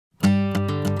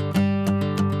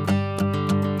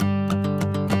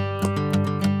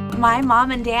My mom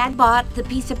and dad bought the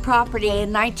piece of property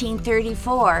in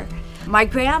 1934. My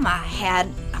grandma had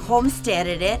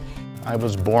homesteaded it. I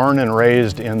was born and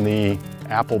raised in the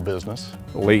apple business.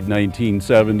 Late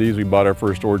 1970s, we bought our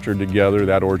first orchard together.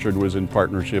 That orchard was in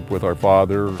partnership with our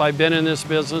father. I've been in this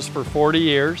business for 40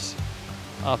 years,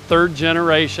 third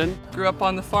generation. Grew up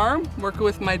on the farm, working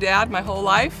with my dad my whole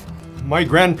life. My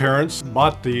grandparents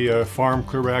bought the farm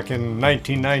clear back in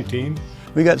 1919.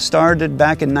 We got started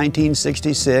back in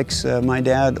 1966. My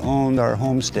dad owned our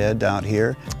homestead out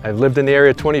here. I've lived in the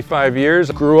area 25 years,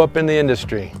 grew up in the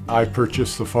industry. I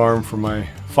purchased the farm from my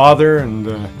father, and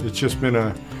it's just been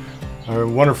a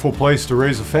wonderful place to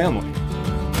raise a family.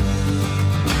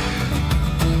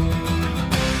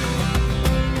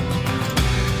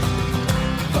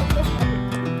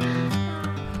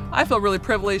 I feel really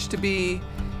privileged to be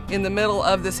in the middle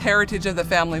of this heritage of the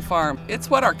family farm. It's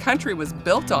what our country was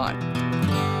built on.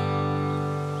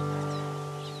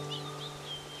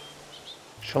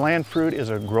 Chelan Fruit is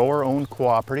a grower-owned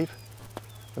cooperative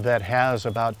that has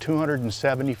about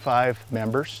 275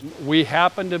 members. We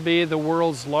happen to be the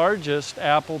world's largest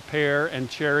apple, pear, and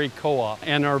cherry co-op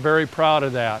and are very proud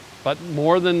of that. But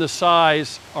more than the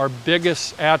size, our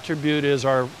biggest attribute is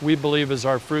we believe is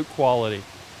our fruit quality.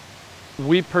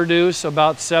 We produce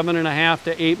about 7.5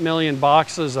 to 8 million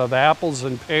boxes of apples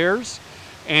and pears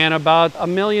and about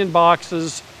 1 million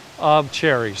boxes of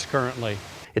cherries currently.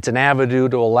 It's an avenue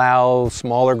to allow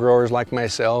smaller growers like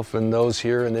myself and those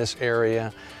here in this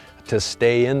area to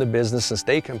stay in the business and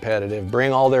stay competitive,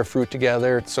 bring all their fruit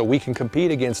together so we can compete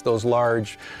against those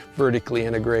large, vertically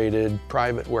integrated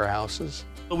private warehouses.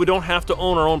 We don't have to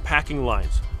own our own packing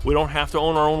lines. We don't have to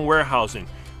own our own warehousing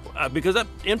because that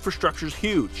infrastructure is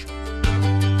huge.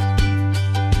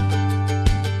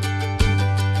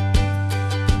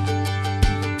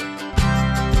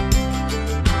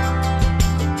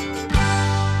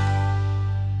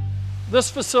 This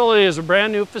facility is a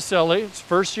brand new facility. It's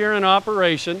first year in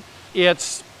operation.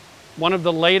 It's one of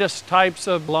the latest types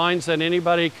of lines that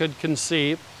anybody could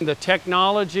conceive. The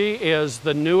technology is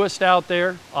the newest out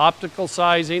there: optical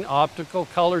sizing, optical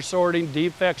color sorting,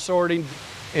 defect sorting.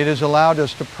 It has allowed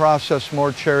us to process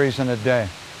more cherries in a day.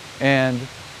 And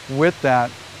with that,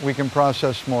 we can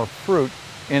process more fruit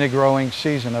in a growing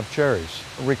season of cherries,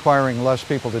 requiring less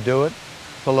people to do it,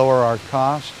 to lower our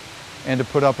cost, and to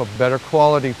put up a better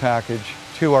quality package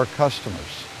to our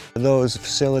customers. Those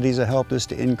facilities have helped us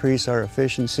to increase our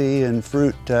efficiency and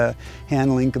fruit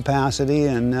handling capacity,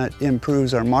 and that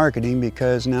improves our marketing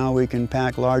because now we can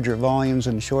pack larger volumes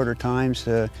in shorter times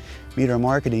to meet our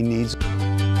marketing needs.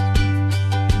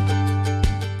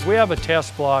 We have a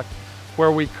test block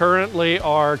where we currently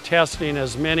are testing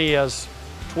as many as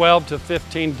 12 to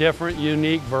 15 different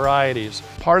unique varieties.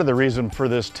 Part of the reason for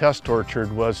this test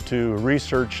orchard was to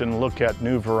research and look at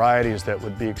new varieties that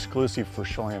would be exclusive for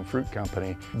Chelan Fruit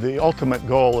Company. The ultimate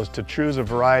goal is to choose a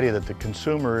variety that the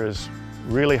consumer is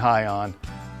really high on,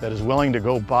 that is willing to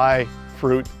go buy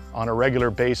fruit on a regular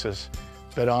basis,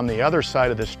 but on the other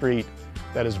side of the street,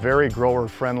 that is very grower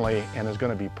friendly and is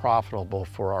going to be profitable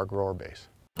for our grower base.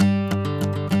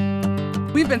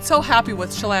 We've been so happy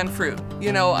with Chelan Fruit.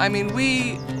 You know, I mean,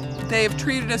 they've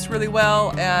treated us really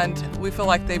well, and we feel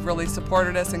like they've really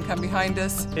supported us and come behind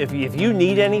us. If you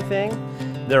need anything,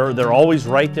 they're always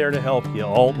right there to help you.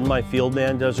 Alton, my field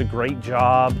man, does a great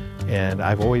job. And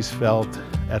I've always felt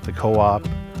at the co-op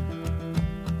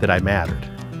that I mattered.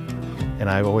 And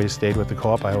I've always stayed with the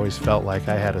co-op. I always felt like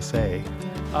I had a say.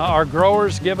 Our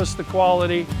growers give us the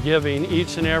quality, giving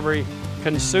each and every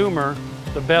consumer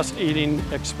the best eating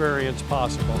experience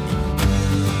possible.